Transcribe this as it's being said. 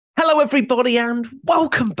everybody, and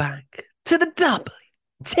welcome back to the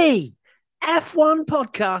WT F1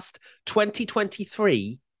 Podcast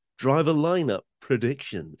 2023 Driver Lineup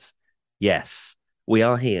Predictions. Yes, we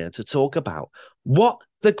are here to talk about what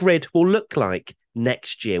the grid will look like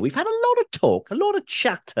next year. We've had a lot of talk, a lot of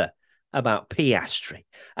chatter about Piastri,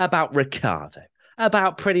 about Ricciardo,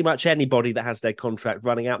 about pretty much anybody that has their contract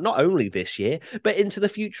running out, not only this year, but into the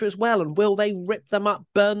future as well. And will they rip them up,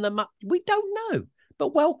 burn them up? We don't know.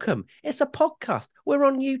 But welcome. It's a podcast. We're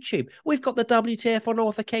on YouTube. We've got the WTF1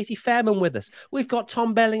 author Katie Fairman with us. We've got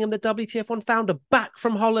Tom Bellingham, the WTF1 founder, back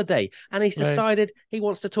from holiday. And he's decided he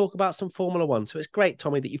wants to talk about some Formula One. So it's great,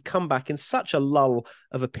 Tommy, that you've come back in such a lull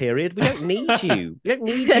of a period. We don't need you. We don't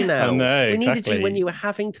need you now. We needed you when you were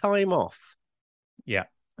having time off. Yeah.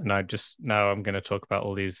 And now I'm going to talk about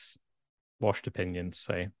all these washed opinions.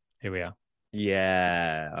 So here we are.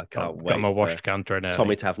 Yeah, I can't wait. Got my washed counter in early.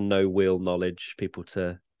 Tommy to have no wheel knowledge, people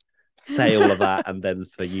to say all of that, and then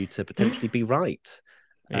for you to potentially be right.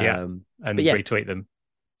 And retweet them.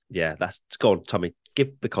 Yeah, that's go on, Tommy.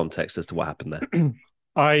 Give the context as to what happened there.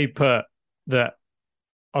 I put that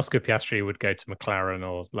Oscar Piastri would go to McLaren,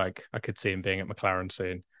 or like I could see him being at McLaren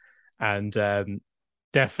soon, and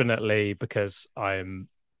definitely because I'm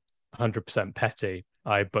 100% petty,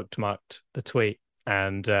 I bookmarked the tweet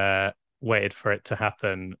and waited for it to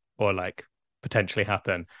happen or like potentially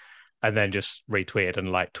happen, and then just retweeted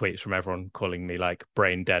and liked tweets from everyone calling me like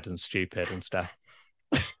brain dead and stupid and stuff.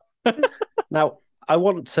 Now, I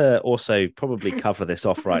want to also probably cover this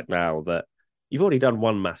off right now that you've already done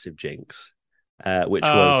one massive jinx, which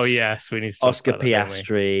was we need to Oscar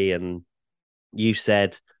Piastri, and you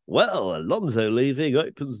said, well, Alonso leaving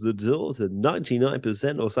opens the door to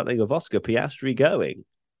 99% or something of Oscar Piastri going.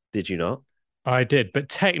 Did you not? I did, but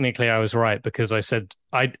technically I was right because I said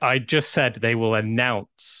I just said they will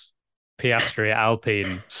announce Piastri at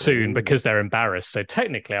Alpine soon because they're embarrassed. So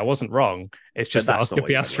technically I wasn't wrong. It's just that Oscar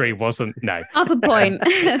Piastri wasn't. No, half a point.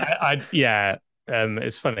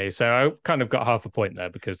 It's funny. So I kind of got half a point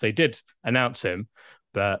there because they did announce him,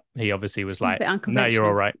 but he obviously was like, "No, you're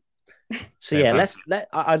all right." So yeah,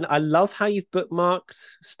 I love how you've bookmarked,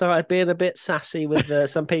 started being a bit sassy with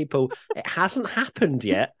some people. It hasn't happened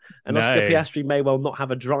yet, and Oscar Piastri may well not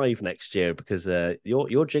have a drive next year because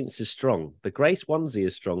your jinx is strong. The Grace onesie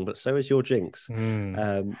is strong, but so is your jinx.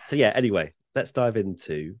 So yeah, anyway, let's dive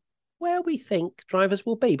into where we think drivers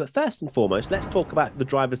will be. But first and foremost, let's talk about the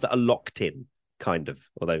drivers that are locked in, kind of.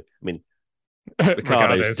 Although, I mean,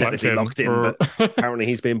 Ricciardo's technically locked in, but apparently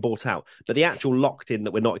he's being bought out. But the actual locked in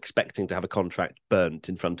that we're not expecting to have a contract burnt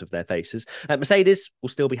in front of their faces. Mercedes will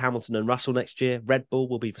still be Hamilton and Russell next year. Red Bull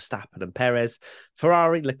will be Verstappen and Perez.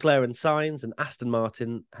 Ferrari, Leclerc and Sainz, and Aston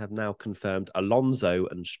Martin have now confirmed Alonso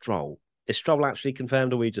and Stroll. Is Stroll actually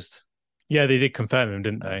confirmed, or we just? Yeah, they did confirm him,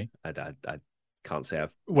 didn't they? I can't say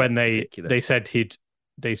I've when they said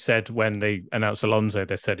They said when they announced Alonso,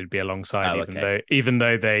 they said he'd be alongside, even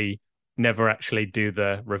though they never actually do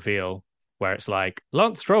the reveal where it's like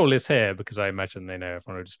Lance Stroll is here, because I imagine they know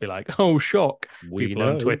everyone would just be like, oh, shock, people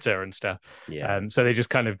on Twitter and stuff. Yeah. So they just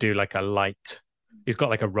kind of do like a light. He's got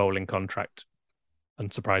like a rolling contract,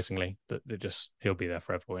 unsurprisingly, that he'll be there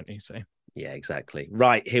forever, won't he? So yeah, exactly.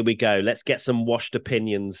 Right, here we go. Let's get some washed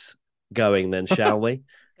opinions going then, shall we?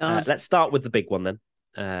 Let's start with the big one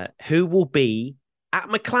then. Who will be at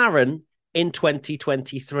McLaren in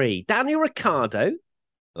 2023? Daniel Ricciardo,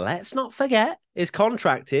 let's not forget, is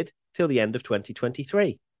contracted till the end of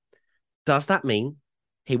 2023. Does that mean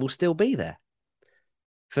he will still be there?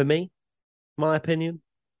 For me, my opinion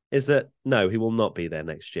is that no, he will not be there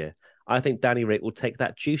next year. I think Danny Rick will take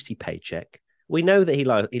that juicy paycheck. We know that he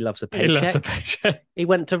loves a paycheck. He loves a paycheck. He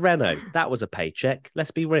went to Renault. That was a paycheck.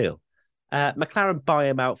 Let's be real. McLaren buy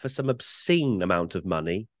him out for some obscene amount of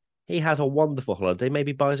money. He has a wonderful holiday,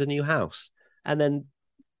 maybe buys a new house. And then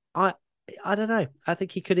I don't know. I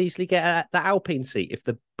think he could easily get the Alpine seat if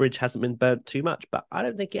the bridge hasn't been burnt too much, but I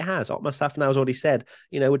don't think it has. Otmar Safnauer has already said,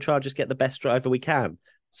 we'll try to just get the best driver we can.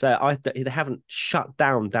 So they haven't shut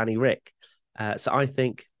down Danny Rick. So I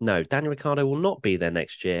think, no, Daniel Ricciardo will not be there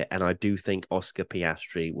next year. And I do think Oscar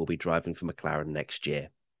Piastri will be driving for McLaren next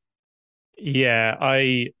year. Yeah,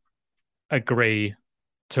 I agree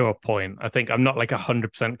to a point. I think I'm not like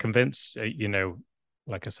 100% convinced,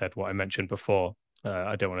 like I said, what I mentioned before.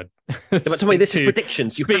 I don't want to. But Tommy, this is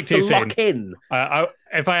predictions. You have to lock in.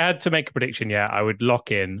 If I had to make a prediction, I would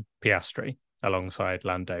lock in Piastri alongside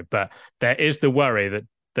Lando. But there is the worry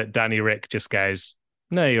that Danny Rick just goes,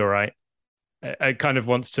 no, you're right. It kind of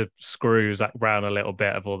wants to screw Zach Brown a little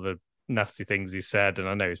bit of all the nasty things he said. And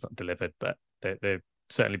I know he's not delivered, but they've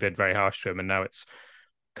certainly been very harsh to him. And now it's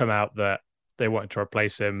come out that they wanted to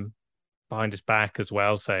replace him behind his back as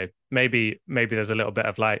well. So maybe there's a little bit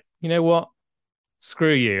of like, you know what?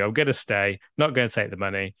 Screw you. I'm going to stay. Not going to take the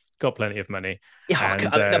money. Got plenty of money. Yeah,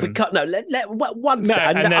 And, one no,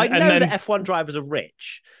 sec. and I then, know that F1 drivers are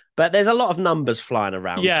rich, but there's a lot of numbers flying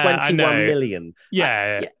around. Yeah, 21 million.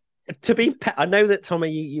 Yeah. To be, I know that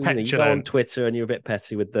Tommy, you go on Twitter and you're a bit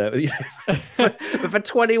petty with the, but for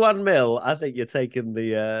 21 mil, I think you're taking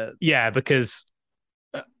the. Yeah, because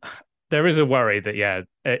there is a worry that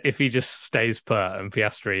if he just stays put and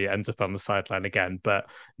Piastri ends up on the sideline again, but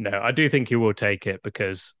no, I do think he will take it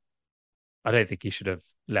because I don't think he should have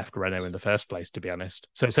left Renault in the first place, to be honest.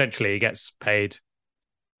 So essentially, he gets paid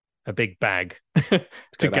a big bag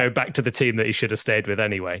to go back to the team that he should have stayed with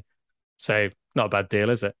anyway. So not a bad deal,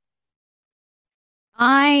 is it?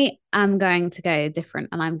 I am going to go different,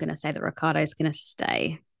 and I'm going to say that Ricciardo's going to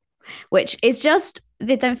stay, which is just,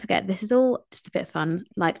 don't forget, this is all just a bit of fun.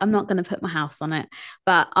 Like, I'm not going to put my house on it,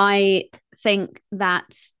 but I think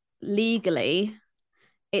that legally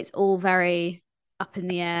it's all very up in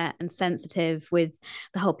the air and sensitive with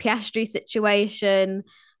the whole Piastri situation,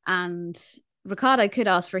 and Ricciardo could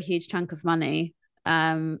ask for a huge chunk of money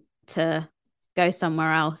to go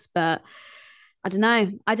somewhere else, but I don't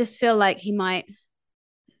know. I just feel like he might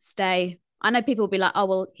stay. I know people will be like, oh,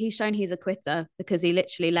 well, he's shown he's a quitter because he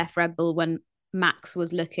literally left Red Bull when Max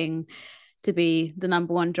was looking to be the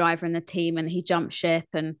number one driver in the team and he jumped ship.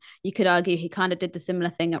 And you could argue he kind of did the similar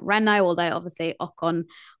thing at Renault, although obviously Ocon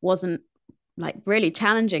wasn't like really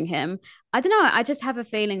challenging him. I don't know. I just have a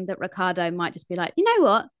feeling that Ricciardo might just be like, you know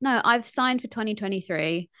what? No, I've signed for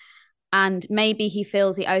 2023. And maybe he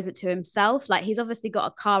feels he owes it to himself. Like, he's obviously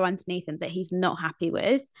got a car underneath him that he's not happy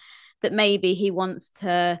with, that maybe he wants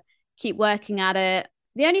to keep working at it.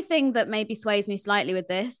 The only thing that maybe sways me slightly with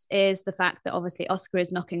this is the fact that obviously Oscar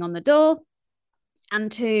is knocking on the door.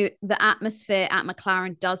 And two, the atmosphere at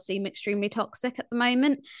McLaren does seem extremely toxic at the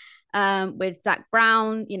moment. With Zach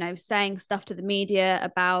Brown, saying stuff to the media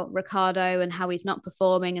about Ricciardo and how he's not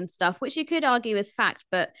performing and stuff, which you could argue is fact.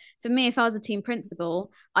 But for me, if I was a team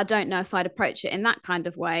principal, I don't know if I'd approach it in that kind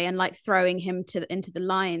of way and like throwing him into the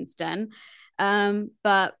lion's den.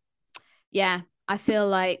 But yeah, I feel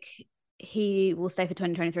like he will stay for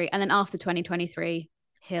 2023. And then after 2023,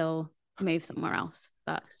 he'll move somewhere else.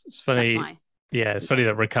 But it's funny. It's funny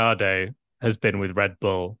that Ricciardo has been with Red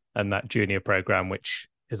Bull and that junior program, which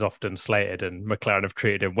is often slated, and McLaren have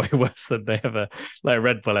treated him way worse than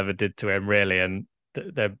Red Bull ever did to him, really. And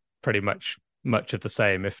they're pretty much of the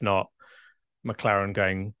same, if not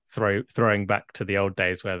McLaren throwing back to the old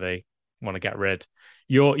days where they want to get rid.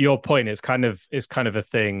 Your point is kind of a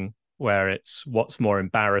thing where it's what's more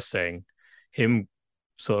embarrassing, him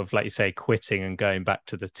sort of, like you say, quitting and going back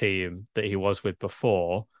to the team that he was with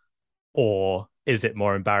before, or is it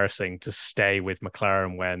more embarrassing to stay with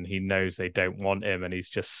McLaren when he knows they don't want him and he's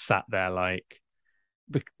just sat there like,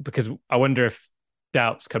 because I wonder if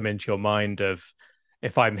doubts come into your mind of,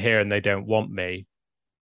 if I'm here and they don't want me,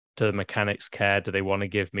 do the mechanics care? Do they want to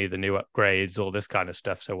give me the new upgrades, all this kind of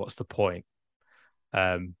stuff? So what's the point?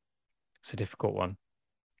 It's a difficult one,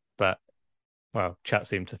 but chat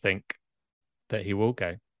seemed to think that he will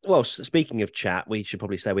go. Well, speaking of chat, we should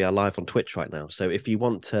probably say we are live on Twitch right now. So if you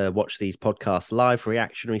want to watch these podcasts live,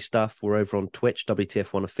 reactionary stuff, we're over on Twitch,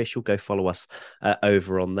 WTF1 Official. Go follow us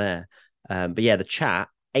over on there. But yeah, the chat,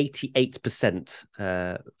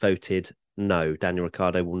 88% voted no, Daniel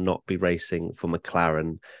Ricciardo will not be racing for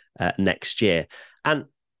McLaren next year. And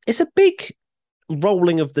it's a big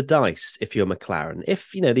rolling of the dice if you're McLaren. If,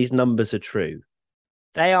 these numbers are true,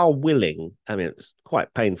 they are willing. I mean, it's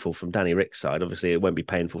quite painful from Danny Rick's side. Obviously, it won't be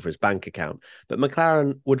painful for his bank account. But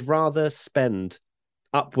McLaren would rather spend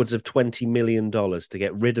upwards of $20 million to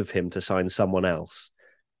get rid of him to sign someone else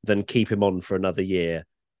than keep him on for another year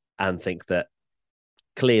and think that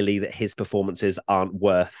clearly that his performances aren't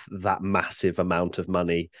worth that massive amount of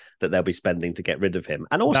money that they'll be spending to get rid of him.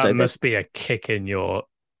 And also, that must be a kick in your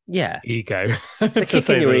ego. It's a kick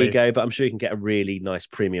in your ego, but I'm sure you can get a really nice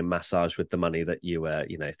premium massage with the money that you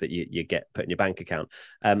get put in your bank account.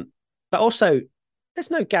 But also,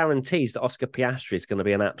 there's no guarantees that Oscar Piastri is going to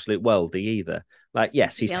be an absolute worldie either. Like,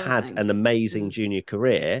 yes, he's had an amazing junior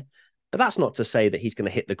career, but that's not to say that he's going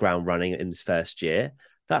to hit the ground running in his first year.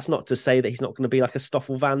 That's not to say that he's not going to be like a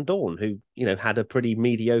Stoffel Van Dorn, who, had a pretty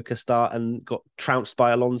mediocre start and got trounced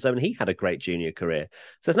by Alonso, and he had a great junior career.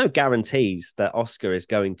 So there's no guarantees that Oscar is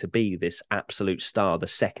going to be this absolute star the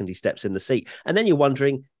second he steps in the seat. And then you're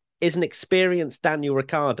wondering, is an experienced Daniel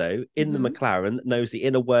Ricciardo in the McLaren that knows the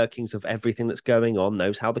inner workings of everything that's going on,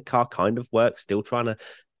 knows how the car kind of works, still trying to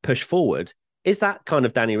push forward, is that kind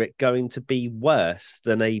of Danny Rick going to be worse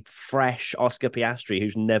than a fresh Oscar Piastri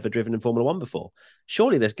who's never driven in Formula One before?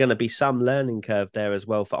 Surely there's going to be some learning curve there as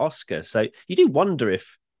well for Oscar. So you do wonder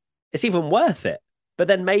if it's even worth it. But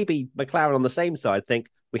then maybe McLaren on the same side think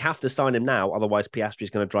we have to sign him now, otherwise Piastri's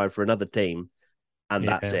going to drive for another team, and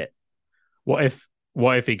that's it. What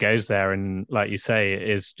if he goes there and, like you say, it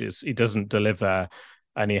is just he doesn't deliver,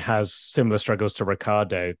 and he has similar struggles to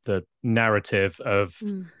Ricciardo? The narrative of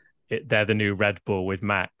they're the new Red Bull with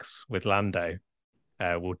Max, with Lando,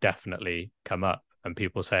 will definitely come up, and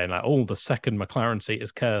people saying like, "Oh, the second McLaren seat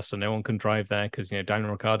is cursed, and no one can drive there because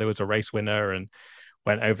Daniel Ricciardo was a race winner and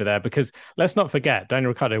went over there." Because let's not forget,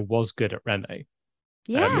 Daniel Ricciardo was good at Renault.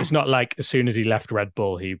 Yeah, it's not like as soon as he left Red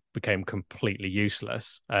Bull, he became completely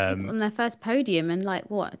useless. On their first podium in like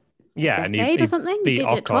what? Yeah, decade or something. He did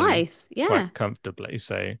it twice. Yeah, quite comfortably.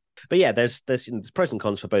 So, but yeah, there's pros and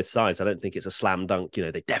cons for both sides. I don't think it's a slam dunk.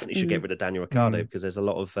 They definitely should get rid of Daniel Ricciardo because there's a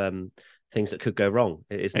lot of things that could go wrong.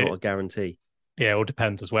 It is not a guarantee. Yeah, it all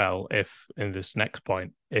depends as well if in this next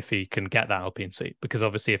point, if he can get that Alpine seat. Because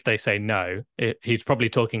obviously if they say no, he's probably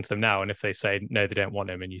talking to them now. And if they say no, they don't want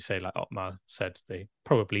him, and you say like Otmar said, they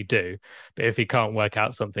probably do. But if he can't work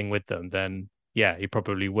out something with them, then yeah, he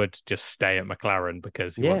probably would just stay at McLaren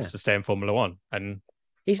because he wants to stay in Formula One. And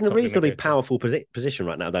he's in a reasonably powerful position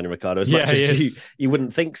right now, Daniel Ricciardo, as much as you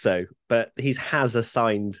wouldn't think so. But he has a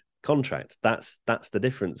signed contract. That's the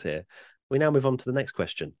difference here. We now move on to the next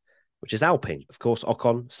question, which is Alpine. Of course,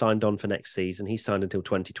 Ocon signed on for next season. He's signed until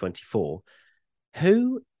 2024.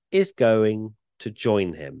 Who is going to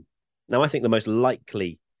join him? Now, I think the most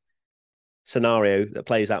likely scenario that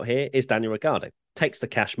plays out here is Daniel Ricciardo. Takes the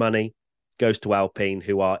cash money, goes to Alpine,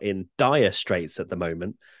 who are in dire straits at the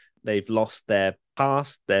moment. They've lost their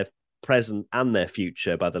past, their present, and their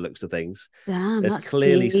future by the looks of things. Damn, there's that's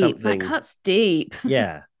clearly deep. something. That cuts deep.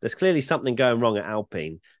 Yeah, there's clearly something going wrong at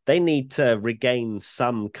Alpine. They need to regain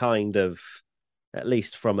some kind of, at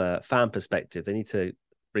least from a fan perspective, they need to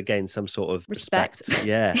regain some sort of respect.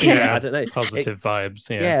 Yeah, I don't know. Positive vibes.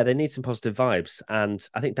 Yeah, they need some positive vibes. And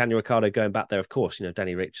I think Daniel Ricciardo going back there, of course,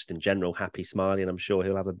 Danny Rick just in general, happy, smiley, and I'm sure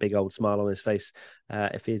he'll have a big old smile on his face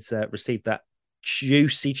if he's received that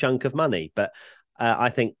juicy chunk of money. But I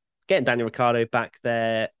think getting Daniel Ricciardo back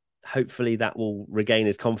there, hopefully that will regain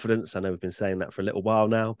his confidence. I know we've been saying that for a little while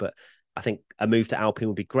now, but I think a move to Alpine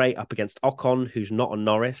would be great up against Ocon, who's not a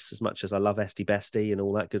Norris, as much as I love Esty Bestie and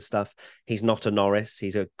all that good stuff. He's not a Norris.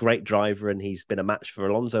 He's a great driver and he's been a match for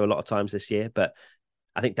Alonso a lot of times this year. But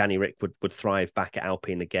I think Danny Rick would thrive back at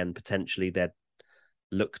Alpine again. Potentially they'd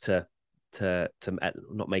look to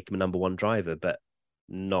not make him a number one driver, but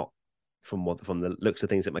not from the looks of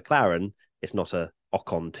things at McLaren, it's not a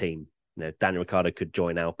Ocon team. Daniel Ricciardo could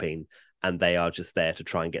join Alpine and they are just there to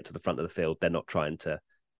try and get to the front of the field. They're not trying to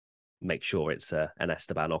make sure it's an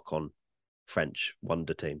Esteban Ocon French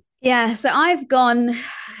wonder team. Yeah, so I've gone,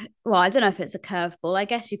 well, I don't know if it's a curveball. I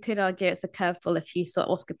guess you could argue it's a curveball if you saw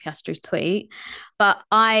Oscar Piastri's tweet, but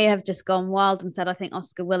I have just gone wild and said I think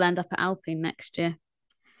Oscar will end up at Alpine next year.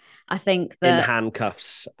 I think that in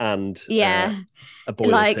handcuffs and a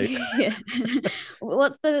boiler suit. Yeah.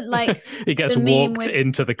 What's the he gets walked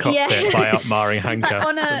into the cockpit by Otmar in handcuffs.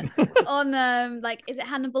 Like on is it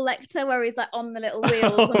Hannibal Lecter where he's like on the little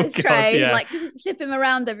wheels on his train, like ship him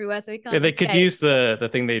around everywhere so he can't. Yeah, they escape. could use the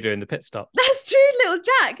thing they do in the pit stop. That's true, little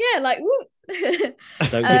Jack. Yeah, like whoops.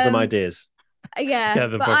 Don't give them ideas. Yeah,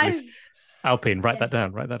 but Alpine, write that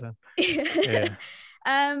down. Yeah.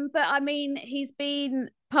 But I mean, he's been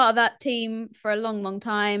part of that team for a long, long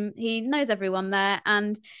time. He knows everyone there,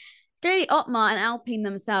 and clearly Otmar and Alpine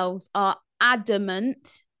themselves are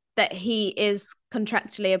adamant that he is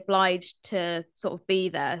contractually obliged to sort of be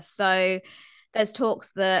there. So there's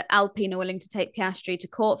talks that Alpine are willing to take Piastri to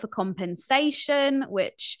court for compensation,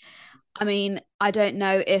 which, I mean, I don't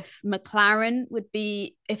know if McLaren would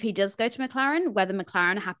be, if he does go to McLaren, whether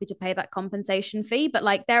McLaren are happy to pay that compensation fee. But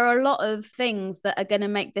there are a lot of things that are going to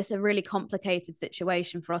make this a really complicated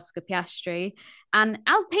situation for Oscar Piastri. And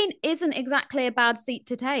Alpine isn't exactly a bad seat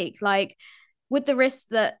to take. With the risk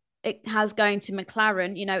that it has going to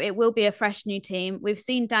McLaren, it will be a fresh new team. We've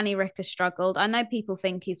seen Danny Rick has struggled. I know people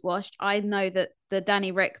think he's washed. I know that the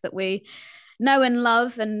Danny Rick that we know and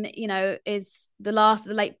love and is the last of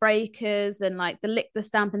the late breakers and the lick the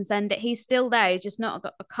stamp and send it, he's still there. He's just not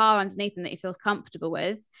got a car underneath him that he feels comfortable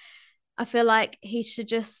with. I feel like he should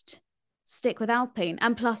just stick with Alpine,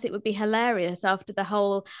 and plus it would be hilarious after the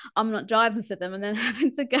whole I'm not driving for them and then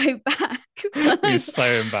having to go back. It's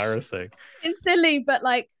so embarrassing. It's silly, but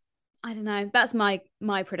I don't know, that's my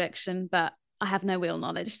prediction, but I have no wheel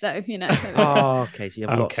knowledge, so Oh, Katie, you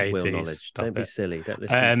have lots of wheel knowledge. Don't be silly. Don't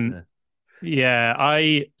listen to Yeah,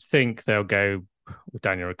 I think they'll go with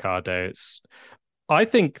Daniel Ricciardo. I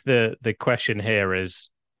think the question here is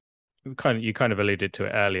you kind of alluded to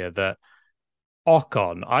it earlier that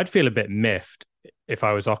Ocon, I'd feel a bit miffed if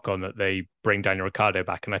I was Ocon that they bring Daniel Ricciardo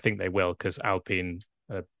back, and I think they will because Alpine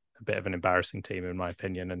are a bit of an embarrassing team in my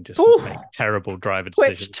opinion, and just make terrible driver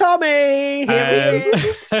decisions. Which Tommy?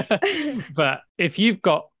 But if you've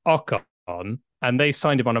got Ocon and they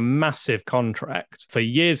signed him on a massive contract for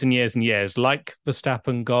years and years and years, like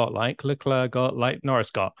Verstappen got, like Leclerc got, like Norris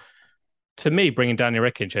got, to me, bringing Daniel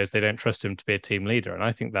Ricciardo shows they don't trust him to be a team leader, and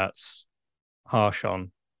I think that's harsh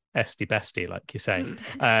on Esty Bestie, like you say.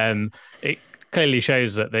 It clearly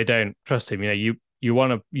shows that they don't trust him. You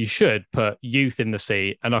know, you should put youth in the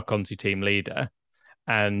seat and Ocon's your team leader.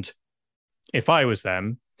 And if I was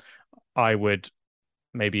them, I would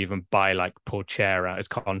maybe even buy like Porcher out his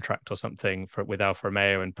contract or something with Alfa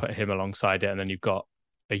Romeo and put him alongside it, and then you've got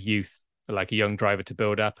a young driver to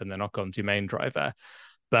build up, and then Ocon's your main driver.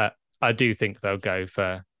 But I do think they'll go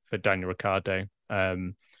for Daniel Ricciardo,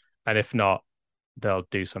 and if not, they'll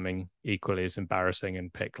do something equally as embarrassing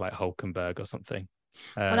and pick like Hulkenberg or something.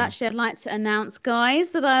 Well, actually, I'd like to announce,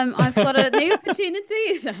 guys, that I've got a new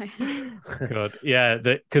opportunity. God, yeah,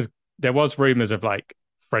 because there was rumors of like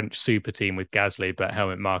French super team with Gasly, but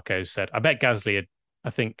Helmut Marko said,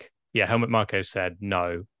 Helmut Marko said,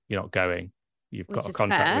 no, you're not going. You've got a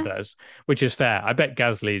contract with us, which is fair. I bet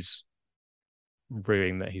Gasly's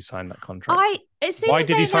ruining that he signed that contract. As soon as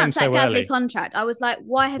they announced that Gasly contract, I was like,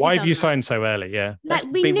 why have you signed so early? Yeah. Like,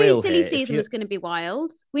 we knew silly season was going to be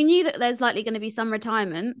wild. We knew that there's likely going to be some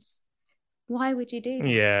retirements. Why would you do that?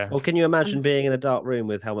 Yeah. Well, can you imagine being in a dark room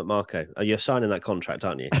with Helmut Marko? You're signing that contract,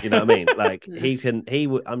 aren't you? You know what I mean? Like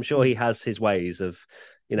I'm sure he has his ways of,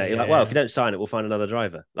 you know, you're like, well, if you don't sign it, we'll find another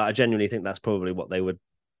driver. Like, I genuinely think that's probably what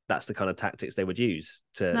that's the kind of tactics they would use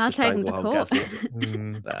to strangle home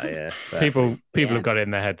Gasly. But people have got it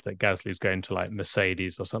in their head that Gasly's going to like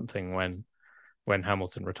Mercedes or something when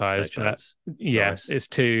Hamilton retires. Nice. It's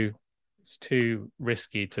too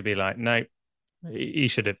risky to be like, no, he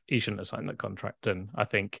shouldn't have signed that contract. And I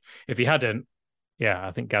think if he hadn't,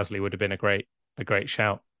 I think Gasly would have been a great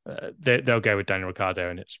shout. They'll go with Daniel Ricciardo,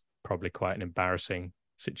 and it's probably quite an embarrassing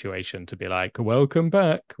situation to be like, welcome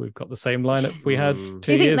back, we've got the same lineup we had 2 years ago.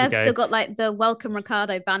 Do you think they've still got like the welcome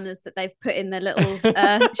Ricciardo banners that they've put in their little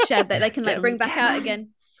shed that they can like bring back out again?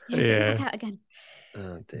 Bring back out again.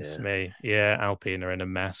 Oh dear. It's me. Alpine are in a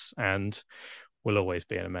mess and will always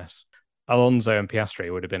be in a mess. Alonso and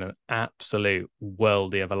Piastri would have been an absolute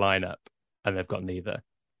worldie of a lineup, and they've got neither,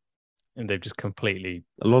 and they've just completely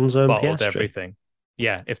Alonso and bottled Piastri. Everything.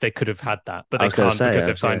 Yeah, if they could have had that, but they can't because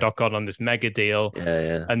they've signed Ocon on this mega deal.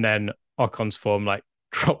 Yeah. And then Ocon's form like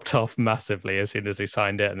dropped off massively as soon as he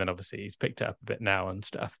signed it, and then obviously he's picked it up a bit now and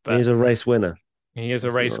stuff. But he's a race winner. Let's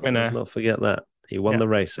not forget that he won the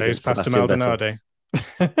race. Goes past Maldonado.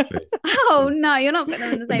 Oh no, you're not putting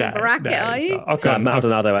them in the same bracket, are you?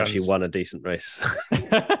 Maldonado actually won a decent race.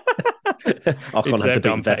 Ocon had to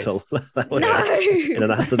beat Vettel. In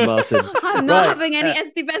an Aston Martin. I'm not having any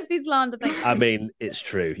Esty Bestie slander. Thank you. I mean, it's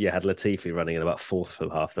true. You had Latifi running in about fourth for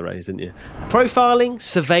half the race, didn't you? Profiling,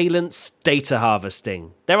 surveillance, data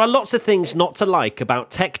harvesting. There are lots of things not to like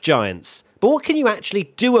about tech giants, but what can you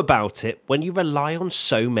actually do about it when you rely on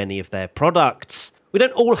so many of their products? We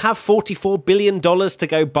don't all have $44 billion to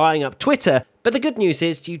go buying up Twitter, but the good news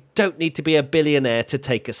is you don't need to be a billionaire to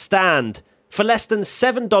take a stand. For less than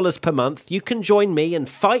 $7 per month, you can join me and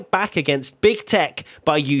fight back against big tech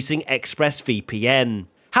by using ExpressVPN.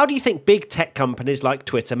 How do you think big tech companies like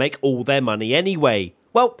Twitter make all their money anyway?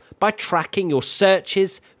 Well, by tracking your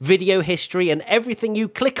searches, video history, and everything you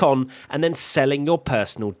click on, and then selling your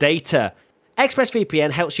personal data.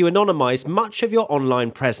 ExpressVPN helps you anonymize much of your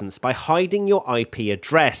online presence by hiding your IP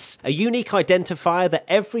address, a unique identifier that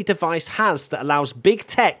every device has that allows big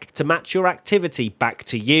tech to match your activity back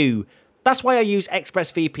to you. That's why I use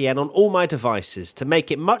ExpressVPN on all my devices, to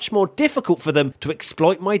make it much more difficult for them to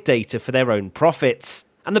exploit my data for their own profits.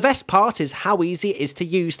 And the best part is how easy it is to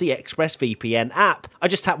use the ExpressVPN app. I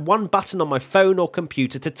just tap one button on my phone or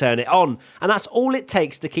computer to turn it on, and that's all it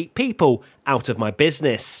takes to keep people out of my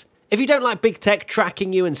business. If you don't like big tech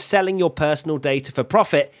tracking you and selling your personal data for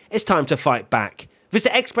profit, it's time to fight back.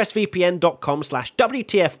 Visit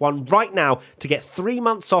expressvpn.com/WTF1 right now to get 3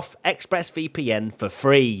 months off ExpressVPN for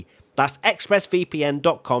free. That's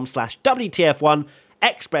expressvpn.com/WTF1,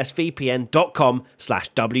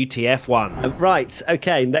 expressvpn.com/WTF1. Right,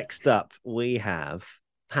 okay, next up we have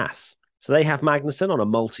Haas. So they have Magnussen on a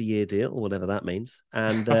multi-year deal, or whatever that means,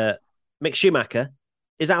 and Mick Schumacher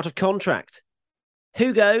is out of contract.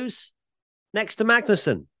 Who goes next to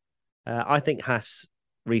Magnussen? I think Haas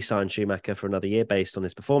re-signed Schumacher for another year based on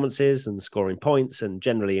his performances and scoring points and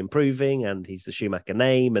generally improving. And he's the Schumacher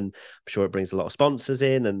name, and I'm sure it brings a lot of sponsors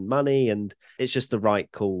in and money. And it's just the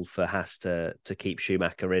right call for Haas to keep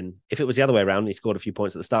Schumacher in. If it was the other way around, he scored a few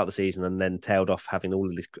points at the start of the season and then tailed off having all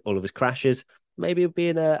of his crashes, maybe it'd be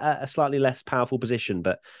in a slightly less powerful position.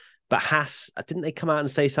 But Haas, didn't they come out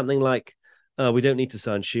and say something like, "Oh, we don't need to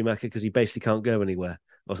sign Schumacher because he basically can't go anywhere,"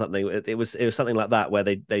 or something? It was something like that, where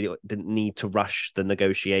they didn't need to rush the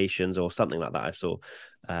negotiations or something like that. I saw.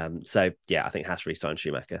 So yeah, I think Haas re-signed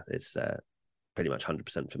Schumacher. It's pretty much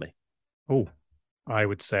 100% for me. Oh, I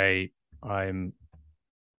would say I'm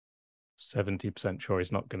 70% sure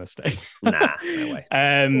he's not going to stay. Nah, no way.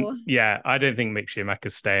 Yeah, I don't think Mick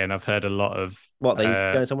Schumacher's staying. I've heard a lot of that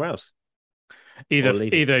he's going somewhere else.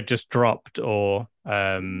 Either just dropped or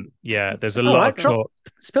there's a lot of talk.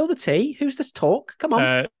 Spill the tea. Who's this talk? Come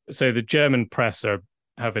on. So the German press are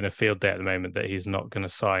having a field day at the moment that he's not going to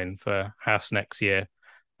sign for Haas next year,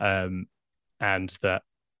 and that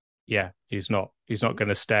he's not going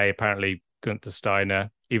to stay. Apparently, Gunther Steiner,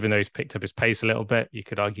 even though he's picked up his pace a little bit, you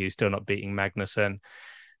could argue he's still not beating Magnussen.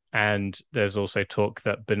 And there's also talk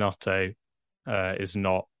that Binotto is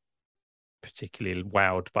not particularly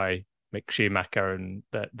wowed by Mick Schumacher, and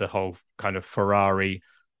that the whole kind of Ferrari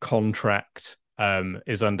contract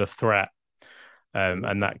is under threat,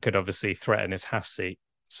 and that could obviously threaten his Haas seat.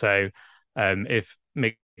 So if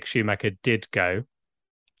Mick Schumacher did go,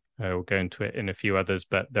 we'll go into it in a few others,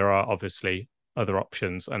 but there are obviously other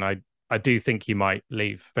options, and I do think he might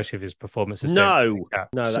leave, especially if his performances No, that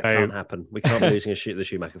can't happen. We can't be losing the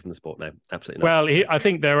Schumacher from the sport. No, absolutely not. Well, I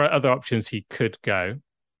think there are other options he could go,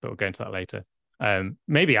 but we'll go into that later.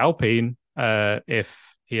 Maybe Alpine,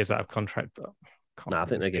 if he is out of contract. But I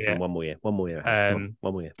think they give him one more year. One more year.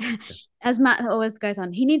 One more year. As Matt always goes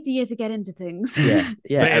on, he needs a year to get into things. Yeah.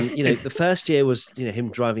 And the first year was him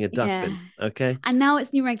driving a dustbin. Yeah. Okay. And now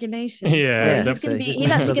it's new regulations. Yeah. So he's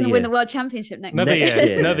actually going to win the world championship next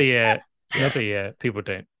year. Another year. People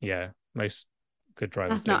don't. Yeah. Most good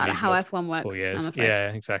drivers. That's not how F1 works. 4 years. Yeah,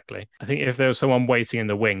 exactly. I think if there was someone waiting in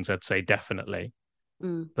the wings, I'd say definitely.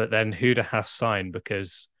 But then who to Haas sign?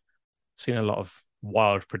 Because I've seen a lot of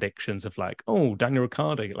wild predictions of like, oh, Daniel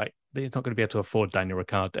Ricciardo, like they're not going to be able to afford Daniel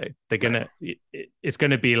Ricciardo. It's going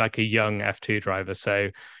to be like a young F2 driver. So,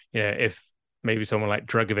 if maybe someone like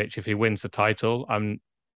Drugovich, if he wins the title,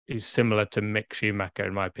 he's similar to Mick Schumacher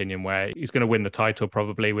in my opinion, where he's going to win the title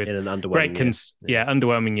probably with in an underwhelming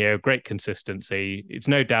underwhelming year, great consistency. It's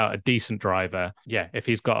no doubt a decent driver. Yeah, if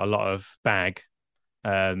he's got a lot of bag.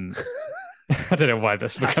 I don't know why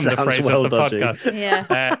that's become the phrase of the podcast.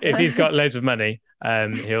 Yeah. If he's got loads of money,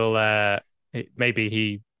 he'll maybe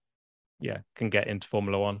he can get into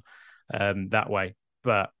Formula One that way.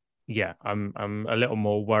 But yeah, I'm a little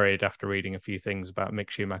more worried after reading a few things about Mick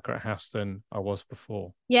Schumacher at Haas than I was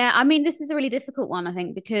before. Yeah, I mean, this is a really difficult one, I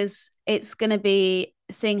think, because it's going to be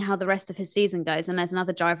seeing how the rest of his season goes. And there's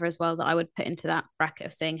another driver as well that I would put into that bracket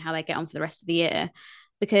of seeing how they get on for the rest of the year.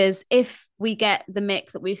 Because if we get the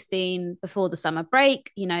Mick that we've seen before the summer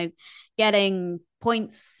break, getting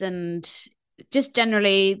points and just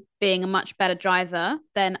generally being a much better driver,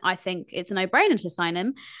 then I think it's a no-brainer to sign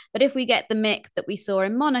him. But if we get the Mick that we saw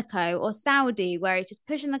in Monaco or Saudi, where he's just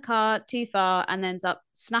pushing the car too far and ends up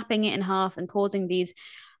snapping it in half and causing these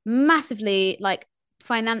massively,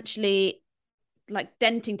 financially,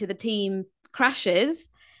 denting to the team crashes,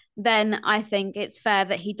 then I think it's fair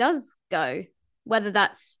that he does go. Whether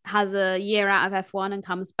has a year out of F1 and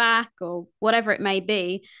comes back or whatever it may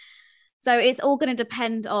be. So it's all going to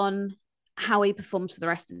depend on how he performs for the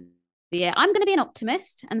rest of the year. I'm going to be an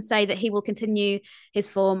optimist and say that he will continue his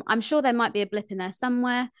form. I'm sure there might be a blip in there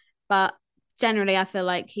somewhere, but generally I feel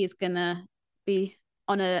like he's going to be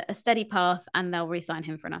on a steady path and they'll re-sign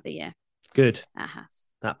him for another year. Good. At Haas.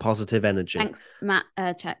 That positive energy. Thanks, Matt.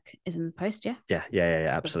 Check is in the post, yeah? Yeah,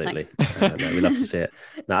 absolutely. We love to see it.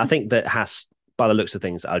 No, I think that Haas, by the looks of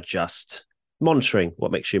things, are just monitoring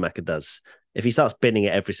what Mick Schumacher does. If he starts binning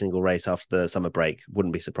it every single race after the summer break,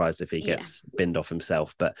 wouldn't be surprised if he gets binned off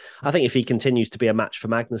himself. But I think if he continues to be a match for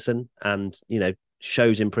Magnussen and,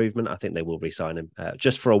 shows improvement, I think they will re-sign him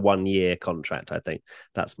just for a 1-year contract. I think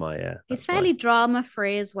that's my. He's fairly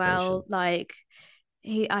drama-free as well. Version.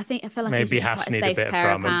 I feel like maybe he's has quite to need a bit of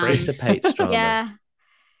drama. He dissipates drama. Yeah.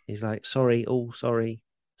 He's like, sorry.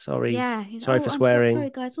 Yeah, sorry for swearing. Sorry,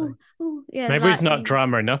 guys. Yeah. Maybe it's not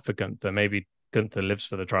drama enough for Gunther. Maybe Gunther lives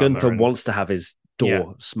for the drama. Gunther wants to have his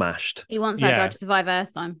door smashed. He wants that Drive to Survive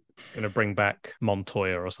airtime. Going to bring back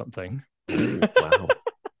Montoya or something. Wow,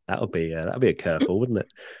 that'd be a curveball, wouldn't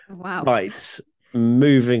it? Wow. Right,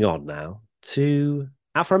 moving on now to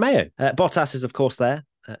Alfa Romeo. Bottas is, of course, there,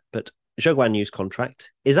 but Zhou Guanyu's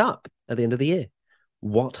contract is up at the end of the year.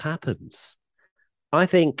 What happens? I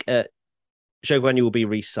think Zhou Guanyu will be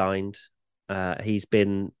re-signed. He's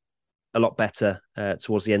been a lot better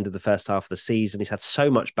towards the end of the first half of the season. He's had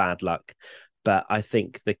so much bad luck. But I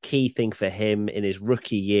think the key thing for him in his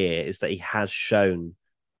rookie year is that he has shown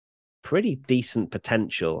pretty decent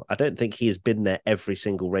potential. I don't think he has been there every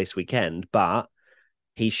single race weekend, but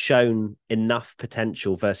he's shown enough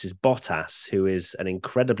potential versus Bottas, who is an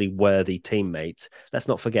incredibly worthy teammate. Let's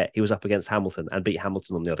not forget, he was up against Hamilton and beat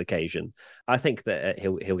Hamilton on the odd occasion. I think that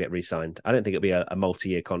he'll get re-signed. I don't think it'll be a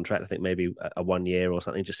multi-year contract. I think maybe a 1 year or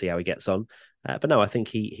something, just see how he gets on. But no, I think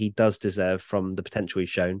he does deserve, from the potential he's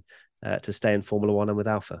shown, to stay in Formula One and with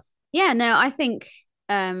Alfa. Yeah, no, I think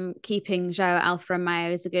keeping Zhou at Alfa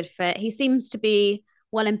Romeo is a good fit. He seems to be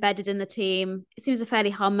well embedded in the team. It seems a fairly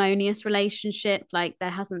harmonious relationship. Like there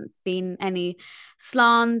hasn't been any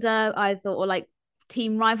slander, I thought, or like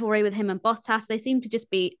team rivalry with him and Bottas. They seem to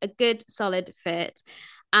just be a good, solid fit.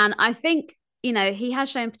 And I think, you know, he has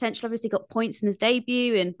shown potential. Obviously got points in his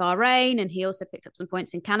debut in Bahrain, and he also picked up some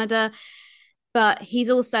points in Canada. But he's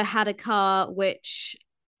also had a car which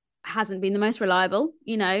hasn't been the most reliable.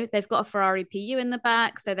 You know, they've got a Ferrari PU in the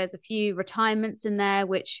back, so there's a few retirements in there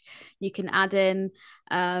which you can add in.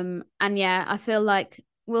 And yeah, I feel like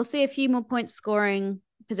we'll see a few more point scoring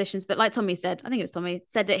positions, but like Tommy said, I think it was Tommy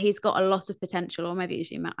said that he's got a lot of potential, or maybe it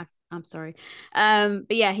was you, Matt. I'm sorry, but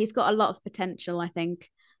yeah, he's got a lot of potential, I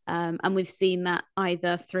think. And we've seen that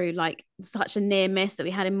either through like such a near miss that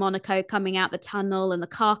we had in Monaco coming out the tunnel, and the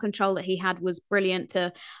car control that he had was brilliant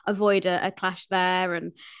to avoid a clash there.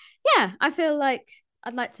 And yeah, I feel like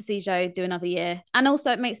I'd like to see Zhou do another year. And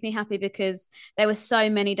also it makes me happy because there were so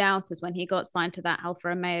many doubters when he got signed to that Alfa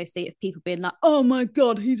Romeo seat of people being like, oh my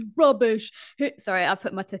God, he's rubbish. Sorry, I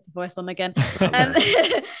put my Twitter voice on again.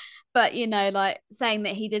 But, you know, like saying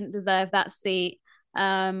that he didn't deserve that seat.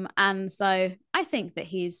 And so I think that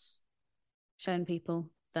he's shown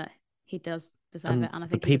people that he does deserve it. And I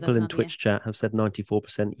think the people in Twitch chat have said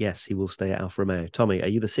 94% yes, he will stay at Alfa Romeo. Tommy, are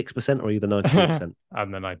you the 6% or are you the 94%?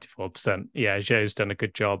 I'm the 94%. Yeah, Zhou's done a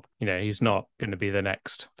good job. You know, he's not going to be the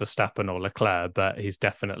next Verstappen or Leclerc, but he's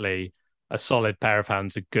definitely a solid pair of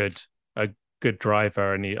hands, a good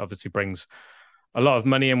driver, and he obviously brings a lot of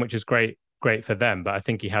money in, which is great for them. But I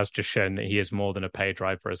think he has just shown that he is more than a pay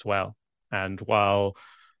driver as well. And while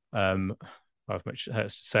as much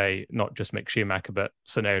hurts to say, not just Mick Schumacher, but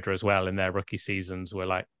Tsunoda as well in their rookie seasons were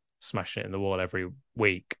like smashing it in the wall every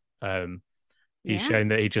week. He's shown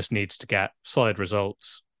that he just needs to get solid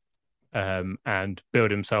results and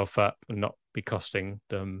build himself up and not be costing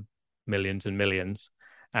them millions and millions.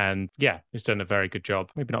 And yeah, he's done a very good job.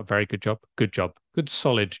 Maybe not very good job. Good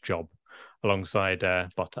solid job alongside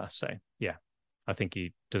Bottas. So yeah, I think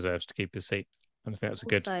he deserves to keep his seat. And I think that's a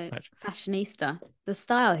good match. Fashionista, the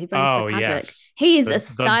style he brings to the paddock. Yes. He is a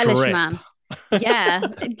stylish man. Yeah,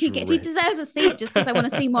 he deserves a seat just because I want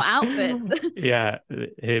to see more outfits. Yeah,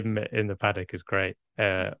 him in the paddock is great.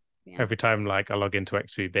 Every time like I log into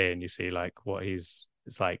XVB and you see like what it's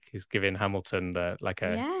like he's giving Hamilton a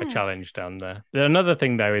challenge down there. Another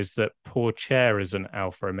thing though is that Pourchaire is an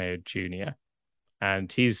Alfa Romeo Junior,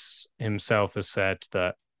 and he's himself has said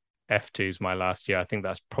that F2 is my last year. I think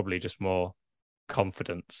that's probably just more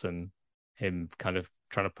confidence and him kind of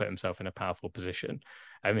trying to put himself in a powerful position.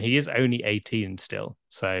 He is only 18 still,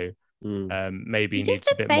 so maybe he needs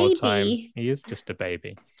a bit more time. He is just a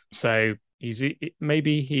baby, so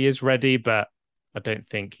maybe he is ready, but I don't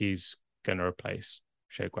think he's going to replace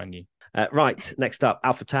Zhou Guanyu. Right, next up,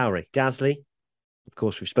 AlphaTauri. Gasly, of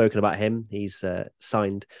course, we've spoken about him. He's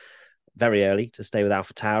signed very early to stay with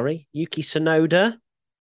AlphaTauri. Yuki Tsunoda,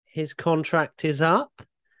 his contract is up.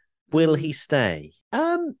 Will he stay?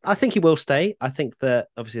 I think he will stay. I think that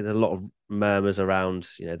obviously there's a lot of murmurs around,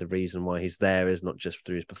 you know, the reason why he's there is not just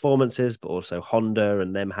through his performances, but also Honda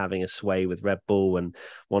and them having a sway with Red Bull and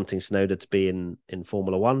wanting Tsunoda to be in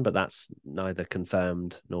Formula One, but that's neither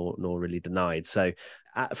confirmed nor really denied. So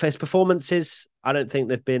for his performances, I don't think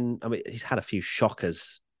they've been, I mean, he's had a few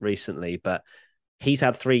shockers recently, but he's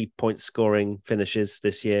had 3-point scoring finishes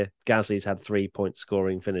this year. Gasly's had 3-point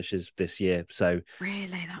scoring finishes this year. So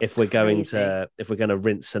really, if we're going to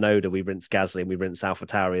rinse Tsunoda, we rinse Gasly and we rinse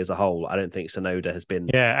AlphaTauri as a whole. I don't think Tsunoda has been.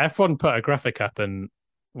 Yeah, F1 put a graphic up, and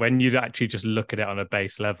when you actually just look at it on a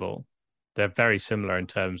base level, they're very similar in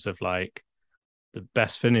terms of like the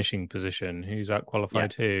best finishing position, who's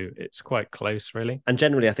out-qualified who. It's quite close, really. And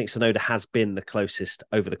generally, I think Tsunoda has been the closest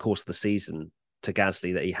over the course of the season to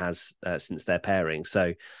Gasly that he has since their pairing.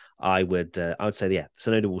 So I would say, yeah,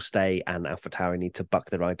 Tsunoda will stay and AlphaTauri need to buck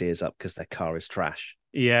their ideas up because their car is trash.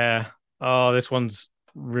 Yeah. Oh, this one's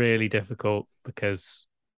really difficult because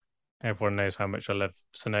everyone knows how much I love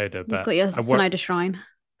Tsunoda. But You've got your Tsunoda shrine.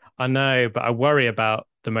 I know, but I worry about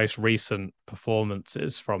the most recent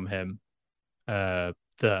performances from him.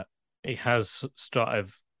 That he has started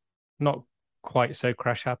not quite so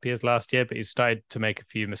crash happy as last year, but he's started to make a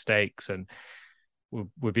few mistakes, and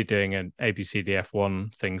we'll be doing an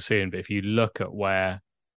ABCDF1 thing soon. But if you look at where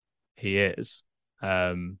he is,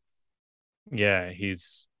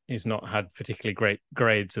 he's not had particularly great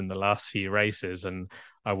grades in the last few races, and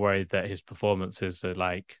I worry that his performances are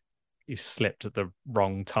like he's slipped at the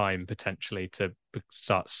wrong time potentially to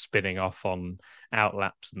start spinning off on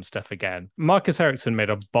outlaps and stuff again. Marcus Ericsson made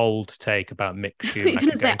a bold take about Mick Schumacher. You're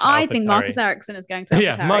going to say, I think Marcus Ericsson is going to AlphaTauri.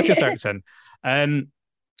 Yeah, Marcus Ericsson. I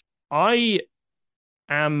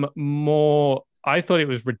thought it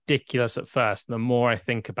was ridiculous at first. The more I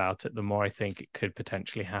think about it, the more I think it could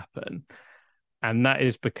potentially happen. And that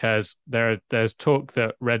is because there's talk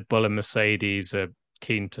that Red Bull and Mercedes are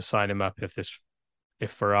keen to sign him up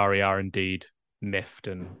if Ferrari are indeed miffed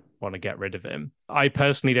and want to get rid of him. I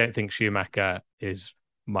personally don't think Schumacher is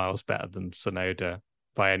miles better than Tsunoda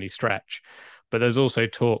by any stretch. But there's also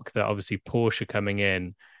talk that obviously Porsche coming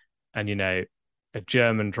in and, a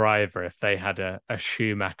German driver, if they had a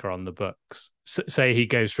Schumacher on the books, say he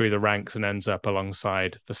goes through the ranks and ends up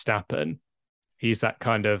alongside Verstappen, he's that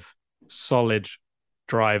kind of solid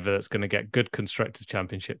driver that's going to get good Constructors'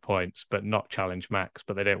 Championship points, but not challenge Max,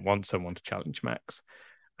 but they don't want someone to challenge Max.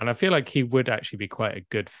 And I feel like he would actually be quite a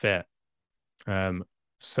good fit.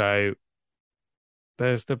 So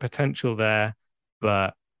there's the potential there,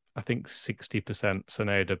 but I think 60%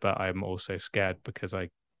 Tsunoda, but I'm also scared because I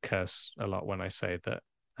curse a lot when I say that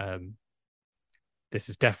this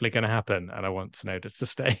is definitely going to happen and I want Tsunoda to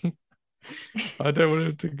stay. I don't want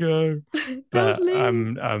him to go, but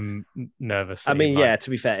I'm nervous. I mean, yeah, to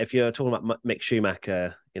be fair, if you're talking about Mick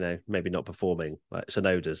Schumacher, maybe not performing, like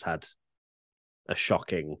Tsunoda's had a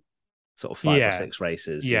shocking sort of 5 or 6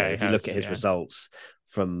 races. Yeah, if you look at his results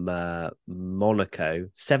from Monaco,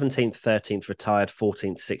 17th, 13th retired,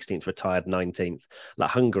 14th, 16th retired, 19th. Like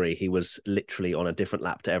Hungary, he was literally on a different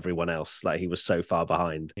lap to everyone else. Like he was so far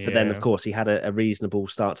behind. Yeah. But then, of course, he had a reasonable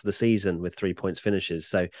start to the season with 3 points finishes.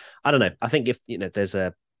 So I don't know. I think if there's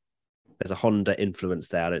a Honda influence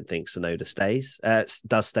there, I don't think Tsunoda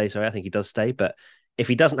does stay. Sorry, I think he does stay. But if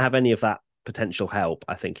he doesn't have any of that potential help,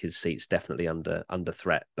 I think his seat's definitely under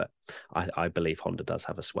threat. But I believe Honda does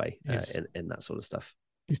have a sway in that sort of stuff.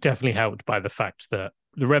 He's definitely helped by the fact that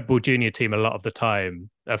the Red Bull Junior team a lot of the time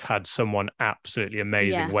have had someone absolutely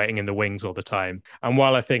amazing waiting in the wings all the time. And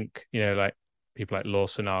while I think, like people like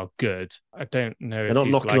Lawson are good, I don't know they're not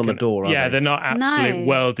knocking on the door, are they? They're not absolute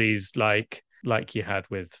worldies like you had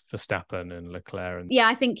with Verstappen and Leclerc. Yeah,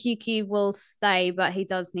 I think Yuki will stay, but he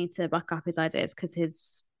does need to back up his ideas because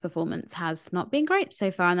his performance has not been great so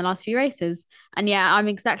far in the last few races. And yeah, I'm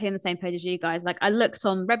exactly on the same page as you guys. Like I looked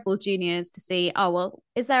on Red Bull Juniors to see,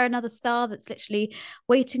 is there another star that's literally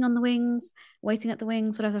waiting at the wings,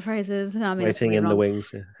 whatever the phrase is. I mean, waiting in the wings.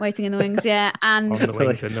 Yeah. Waiting in the wings, yeah. And on the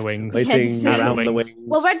wings, in the wings. Waiting around the wings.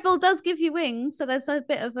 Well, Red Bull does give you wings, so there's a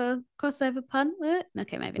bit of a crossover pun.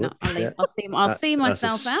 Okay, maybe not. I'll leave. Yeah. I'll see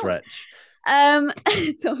myself out.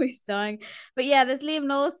 It's always dying, but yeah, there's Liam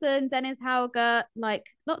Lawson, Dennis Hauger, like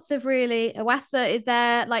lots of really. Iwasa is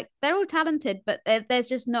there, like they're all talented, but there's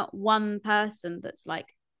just not one person that's like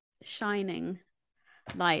shining.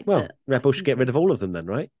 Like, Red Bull should get rid of all of them then,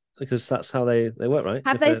 right? Because that's how they work, right?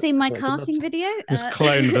 Have they seen my karting video? Just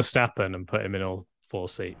clone Verstappen and put him in all 4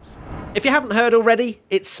 seats. If you haven't heard already,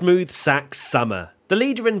 it's Smooth Sack Summer. The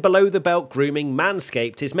leader in below-the-belt grooming,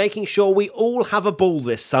 Manscaped, is making sure we all have a ball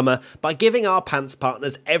this summer by giving our pants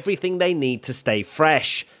partners everything they need to stay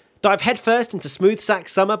fresh. Dive headfirst into Smooth Sack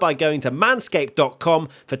Summer by going to manscaped.com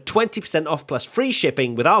for 20% off plus free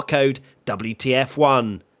shipping with our code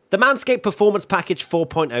WTF1. The Manscaped Performance Package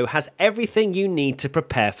 4.0 has everything you need to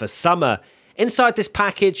prepare for summer. Inside this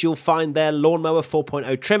package, you'll find their Lawnmower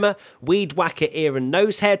 4.0 trimmer, Weed Whacker ear and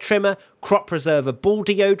nose hair trimmer, Crop Preserver ball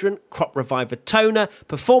deodorant, Crop Reviver toner,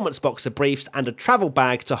 Performance Boxer briefs, and a travel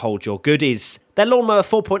bag to hold your goodies. Their Lawnmower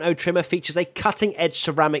 4.0 trimmer features a cutting-edge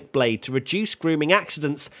ceramic blade to reduce grooming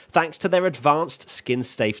accidents thanks to their advanced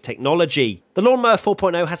skin-safe technology. The Lawnmower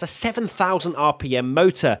 4.0 has a 7,000 RPM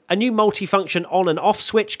motor. A new multifunction on and off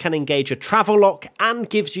switch can engage a travel lock and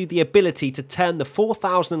gives you the ability to turn the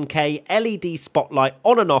 4000K LED spotlight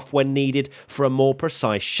on and off when needed for a more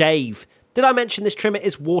precise shave. Did I mention this trimmer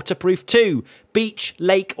is waterproof too? Beach,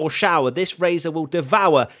 lake or shower, this razor will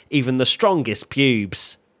devour even the strongest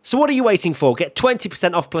pubes. So what are you waiting for? Get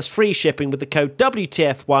 20% off plus free shipping with the code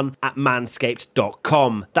WTF1 at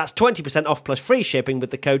manscaped.com. That's 20% off plus free shipping with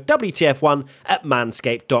the code WTF1 at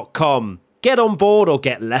manscaped.com. Get on board or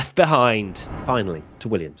get left behind. Finally, to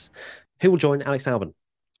Williams. Who will join Alex Albon?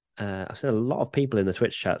 I've seen a lot of people in the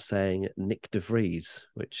Twitch chat saying Nick De Vries,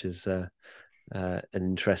 which is an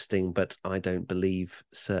interesting, but I don't believe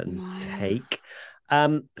certain take.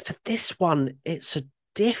 For this one, it's a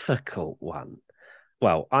difficult one.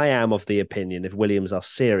 Well, I am of the opinion if Williams are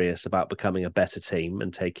serious about becoming a better team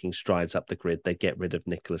and taking strides up the grid, they get rid of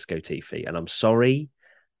Nicholas Latifi. And I'm sorry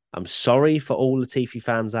for all Latifi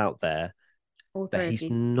fans out there, but he's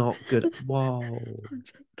not good. Whoa.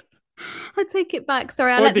 I take it back.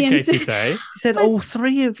 Sorry, What did Katie say? She said all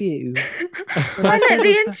three of you. I let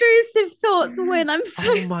the intrusive thoughts win. I'm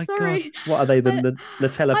so sorry. God. What are they, the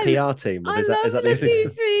Nutella PR team? I love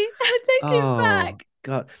Latifi. I take it back.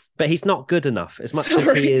 God, but he's not good enough. As much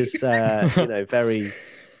as he is, very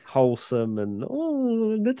wholesome and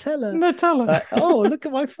Nutella. Look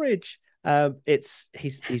at my fridge.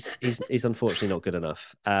 He's unfortunately not good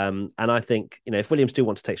enough. And I think if Williams do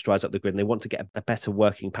want to take strides up the grid and they want to get a better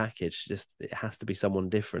working package, it has to be someone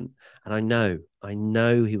different. And I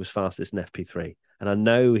know he was fastest in FP3, and I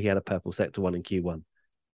know he had a purple sector 1 in Q1,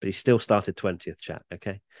 but he still started 20th. Chat,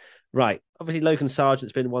 okay. Right. Obviously, Logan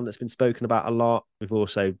Sargent's been one that's been spoken about a lot. We've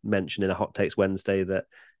also mentioned in a Hot Takes Wednesday that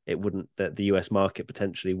that the US market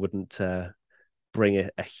potentially wouldn't bring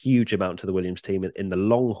a huge amount to the Williams team in the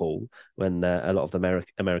long haul when a lot of the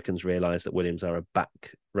Americans realise that Williams are a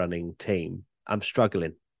back running team. I'm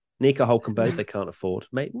struggling. Nico Hulkenberg, they can't afford.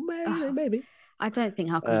 Maybe. I don't think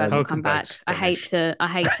Hulkenberg will come back. I hate to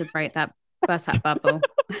burst that bubble.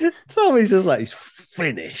 Tommy's just like, he's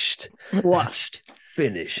finished. Washed.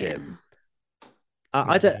 Finish him.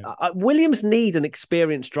 Williams need an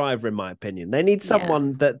experienced driver, in my opinion. They need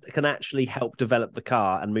someone that can actually help develop the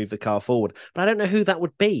car and move the car forward. But I don't know who that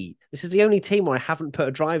would be. This is the only team where I haven't put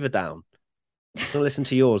a driver down. I'll listen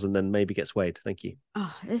to yours and then maybe get swayed. Thank you.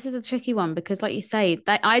 Oh, this is a tricky one because, like you say,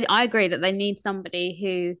 I agree that they need somebody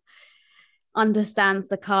who understands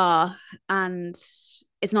the car and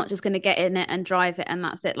it's not just going to get in it and drive it and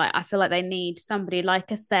that's it. Like, I feel like they need somebody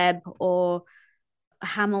like a Seb or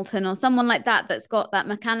Hamilton or someone like that that's got that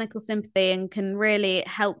mechanical sympathy and can really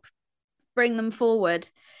help bring them forward.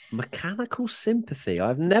 Mechanical sympathy.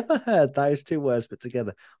 I've never heard those two words put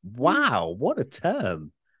together. Wow, what a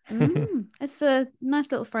term. It's a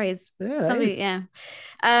nice little phrase. Yeah.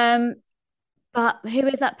 But who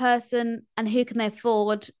is that person and who can they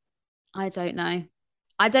afford? I don't know.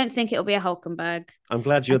 I don't think it'll be a Hulkenberg. I'm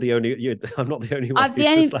glad you're the only. I'm not the only one.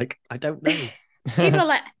 Just like, I don't know. People are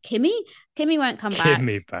like, Kimi won't come back.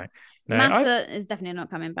 Kimi back. No, Massa is definitely not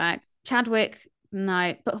coming back. Chadwick,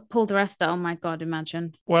 no. But Paul di Resta, oh my God,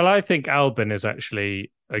 imagine. Well, I think Albon is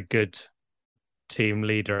actually a good team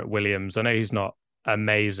leader at Williams. I know he's not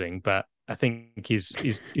amazing, but I think he's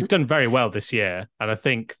done very well this year. And I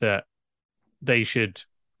think that they should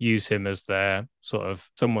use him as their sort of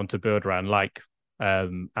someone to build around, like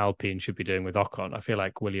Alpine should be doing with Ocon. I feel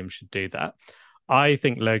like Williams should do that. I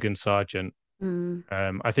think Logan Sargent,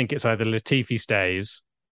 I think it's either Latifi stays,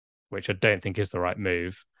 which I don't think is the right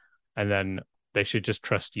move, and then they should just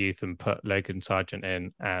trust youth and put Logan Sargent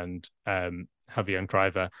in and have a young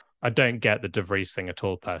driver. I don't get the De Vries thing at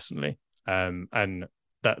all personally, and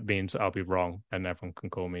that means I'll be wrong and everyone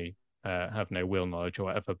can call me have no wheel knowledge or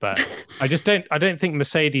whatever, but I don't think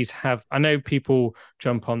Mercedes have. I know people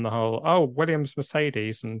jump on the whole Williams,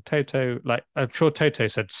 Mercedes, and Toto, like I'm sure Toto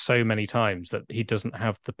said so many times that he doesn't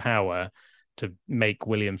have the power to make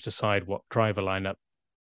Williams decide what driver lineup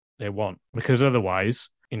they want, because otherwise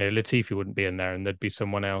Latifi wouldn't be in there and there'd be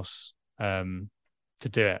someone else to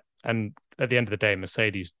do it. And at the end of the day,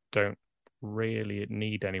 Mercedes don't really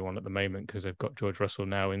need anyone at the moment because they've got George Russell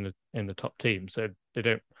now in the top team, so they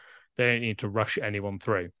don't need to rush anyone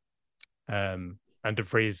through. And De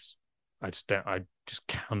Vries, I just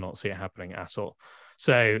cannot see it happening at all.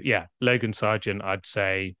 So yeah, Logan Sargent, I'd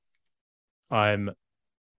say I'm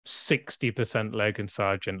 60% Logan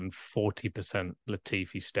Sargent and 40%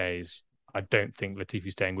 Latifi stays. I don't think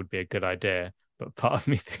Latifi staying would be a good idea, but part of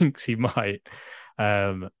me thinks he might,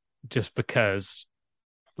 just because,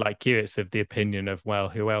 like you, it's of the opinion of, well,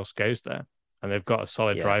 who else goes there? And they've got a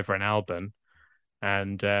solid driver in Albon,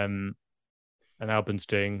 and Albon's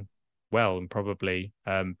doing well and probably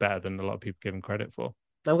better than a lot of people give him credit for.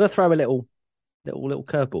 I'm going to throw a little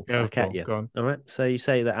curveball back at you. Go on. All right. So you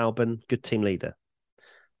say that Albon, good team leader,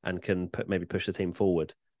 and can maybe push the team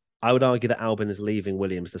forward. I would argue that Albon is leaving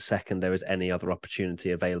Williams the second there is any other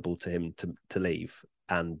opportunity available to him to leave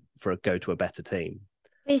and go to a better team.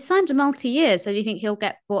 He signed a multi-year, so do you think he'll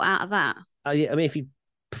get bought out of that? Yeah, I mean, if he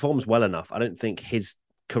performs well enough, I don't think his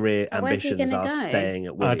career ambitions are staying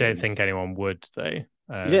at Williams. I don't think anyone would, though. You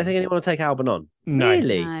don't think anyone will take Albon on? No.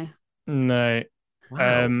 Really? No.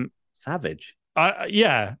 Wow. Savage.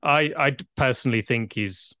 I personally think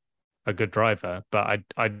he's a good driver, but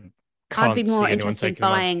I'd be more interested in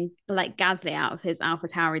buying like Gasly out of his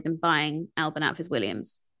AlphaTauri than buying Albon out of his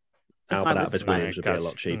Williams. Albon out of his Williams would be a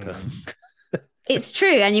lot cheaper. It's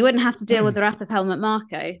true, and you wouldn't have to deal with the wrath of Helmut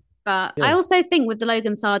Marko. But I also think with the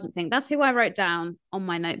Logan Sargent thing, that's who I wrote down on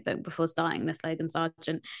my notebook before starting this. Logan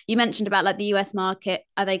Sargent. You mentioned about like the US market.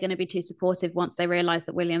 Are they going to be too supportive once they realise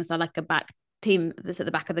that Williams are like a back team that's at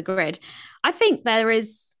the back of the grid? I think there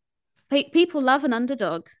is people love an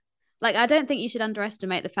underdog. Like, I don't think you should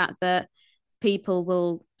underestimate the fact that people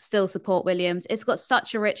will still support Williams. It's got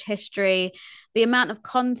such a rich history. The amount of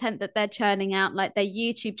content that they're churning out, like their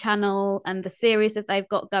YouTube channel and the series that they've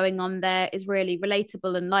got going on there, is really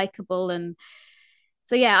relatable and likable. And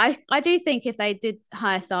so, yeah, I do think if they did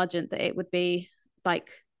hire Sargent, that it would be like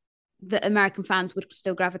the American fans would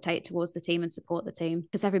still gravitate towards the team and support the team,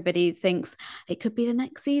 because everybody thinks it could be the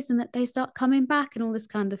next season that they start coming back and all this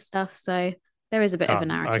kind of stuff. So there is a bit of a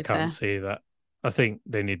narrative there. I can't see that. I think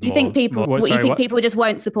they need more. You think people just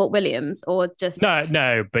won't support Williams, or just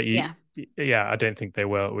no? But I don't think they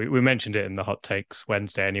will. We mentioned it in the hot takes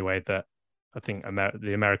Wednesday anyway, that I think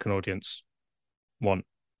the American audience want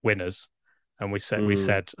winners, and we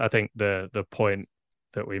said I think the point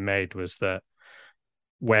that we made was that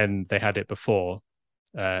when they had it before,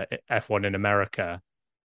 F1 in America,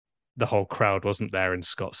 the whole crowd wasn't there in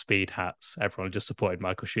Scott Speed hats. Everyone just supported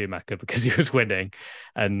Michael Schumacher because he was winning.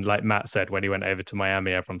 And like Matt said, when he went over to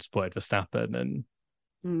Miami, everyone supported Verstappen.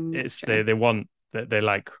 And they want that, they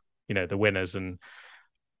like, the winners. And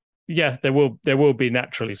yeah, there will be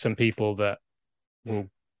naturally some people that will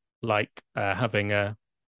like having an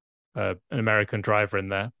American driver in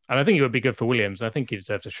there. And I think it would be good for Williams. I think he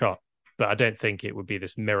deserves a shot, but I don't think it would be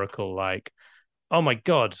this miracle like, oh my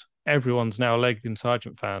God, everyone's now a Logan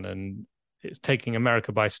Sargent fan and it's taking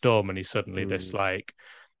America by storm, and he's suddenly this like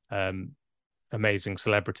amazing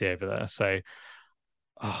celebrity over there. So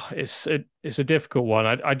it's a difficult one.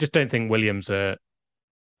 I just don't think Williams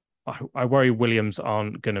I worry Williams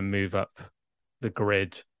aren't going to move up the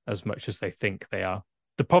grid as much as they think they are.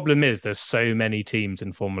 The problem is there's so many teams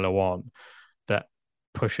in Formula One that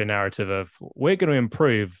push a narrative of we're going to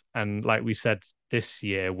improve, and like we said this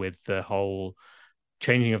year with the whole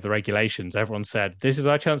changing of the regulations, everyone said this is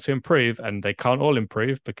our chance to improve, and they can't all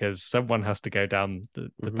improve because someone has to go down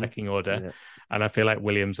the pecking order. Yeah. And I feel like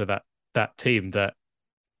Williams are that team that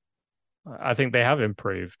I think they have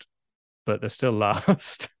improved, but they're still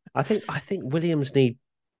last. I think Williams need,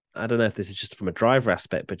 I don't know if this is just from a driver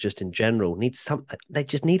aspect, but just in general, they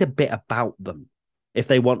just need a bit about them if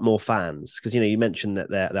they want more fans. Because you mentioned that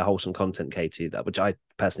they're wholesome content, Katie, which I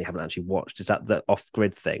personally haven't actually watched. Is that the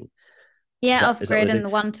off-grid thing? Yeah, off-grid and the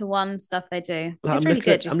one-to-one stuff they do. It's really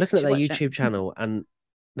good. I'm looking at their YouTube channel, and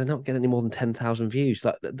they're not getting any more than 10,000 views.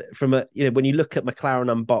 Like from when you look at McLaren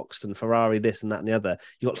Unboxed and Ferrari this and that and the other,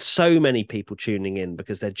 you've got so many people tuning in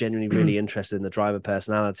because they're genuinely really interested in the driver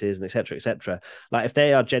personalities and et cetera, et cetera. Like if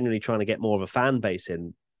they are genuinely trying to get more of a fan base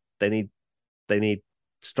in, they need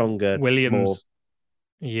stronger Williams,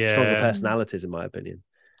 stronger personalities, in my opinion.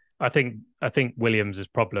 I think Williams'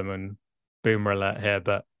 problem, and boomer alert here,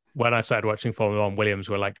 but when I started watching Formula One, Williams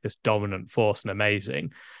were like this dominant force and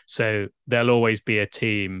amazing. So there'll always be a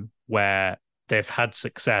team where they've had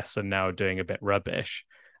success and now doing a bit rubbish.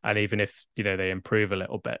 And even if, they improve a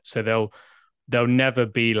little bit. So they'll never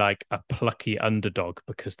be like a plucky underdog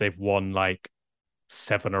because they've won like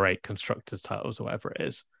 7 or 8 constructors titles or whatever it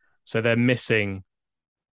is. So they're missing,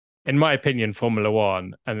 in my opinion, Formula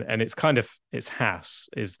One, and it's Haas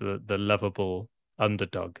is the lovable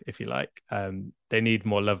underdog, if you like. They need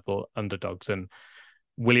more lovable underdogs, and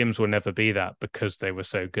Williams will never be that because they were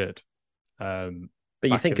so good. But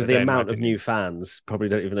you think of the amount of new fans probably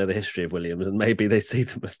don't even know the history of Williams, and maybe they see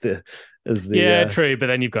them as the true. But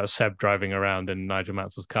then you've got Seb driving around in Nigel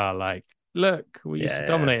Mansell's car, like, look, we used to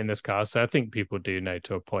dominate in this car. So I think people do know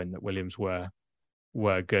to a point that Williams were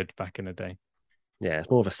good back in the day. Yeah,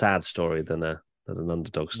 it's more of a sad story than an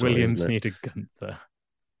underdog story. Williams need a Gunther.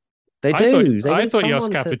 They do. I thought Jos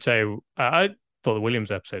Capito. I thought the Williams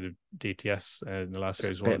episode of DTS in the last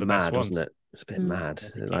series was one of the best ones. Wasn't it? It's a bit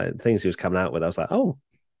mad. Like things he was coming out with, I was like, oh,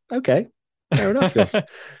 okay, fair enough.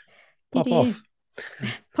 Pop off.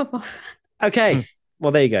 Pop off. Okay,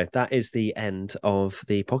 Well, there you go. That is the end of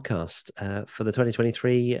the podcast for the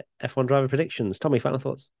 2023 F1 driver predictions. Tommy, final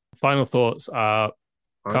thoughts? Final thoughts are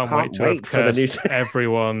can't wait to have for the new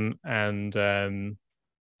everyone, and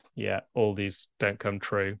all these don't come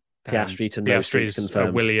true. Piastri to no seats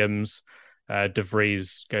confirmed. Williams, De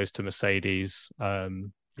Vries goes to Mercedes.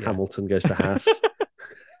 Hamilton goes to Haas.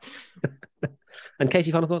 And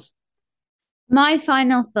Katie, final thoughts? My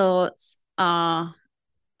final thoughts are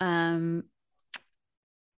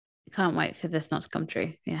can't wait for this not to come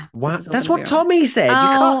true. Yeah. Wow. That's what Tommy said. You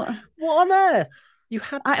can't. What on earth? You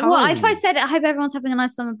had time. Well, if I said it, I hope everyone's having a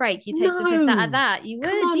nice summer break. You take the piss out of that. You would.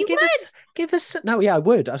 Come on, give us. No, yeah, I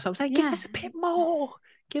would. I'm saying, give us a bit more.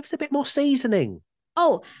 Give us a bit more seasoning.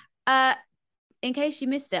 Oh, in case you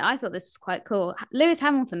missed it, I thought this was quite cool. Lewis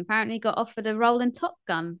Hamilton apparently got offered a role in Top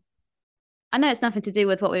Gun. I know it's nothing to do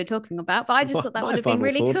with what we were talking about, but I just thought that would have been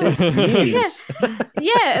really cool.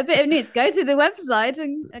 Yeah, a bit of news. Go to the website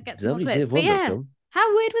and get some more clips. But yeah,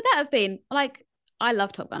 how weird would that have been? Like, I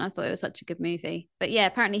love Top Gun. I thought it was such a good movie. But yeah,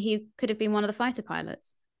 apparently he could have been one of the fighter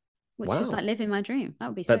pilots, which is like living my dream. That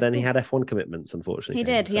would be so But then cool. he had F1 commitments, unfortunately. He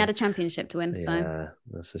did. He had a championship to win. Yeah,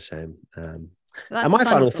 that's a shame. And my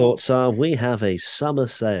final thoughts are we have a summer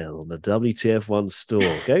sale on the WTF1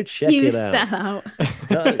 store. Go check it out. You sell out.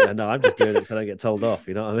 No, I'm just doing it so I don't get told off.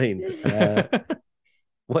 You know what I mean?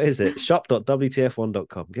 What is it?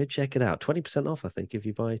 Shop.wtf1.com. Go check it out. 20% off, I think, if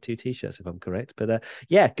you buy 2 t-shirts, if I'm correct. But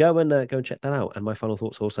go and check that out. And my final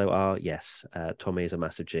thoughts also are, yes, Tommy is a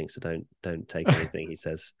massive jinx, so don't take anything he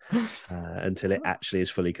says until it actually is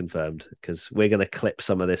fully confirmed, because we're going to clip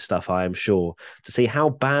some of this stuff, I am sure, to see how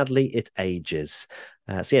badly it ages.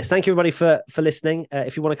 So yes, thank you everybody for listening.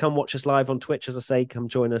 If you want to come watch us live on Twitch, as I say, come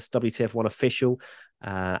join us, WTF1 Official,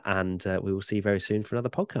 and we will see you very soon for another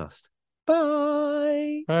podcast.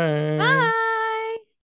 Bye. Bye. Bye.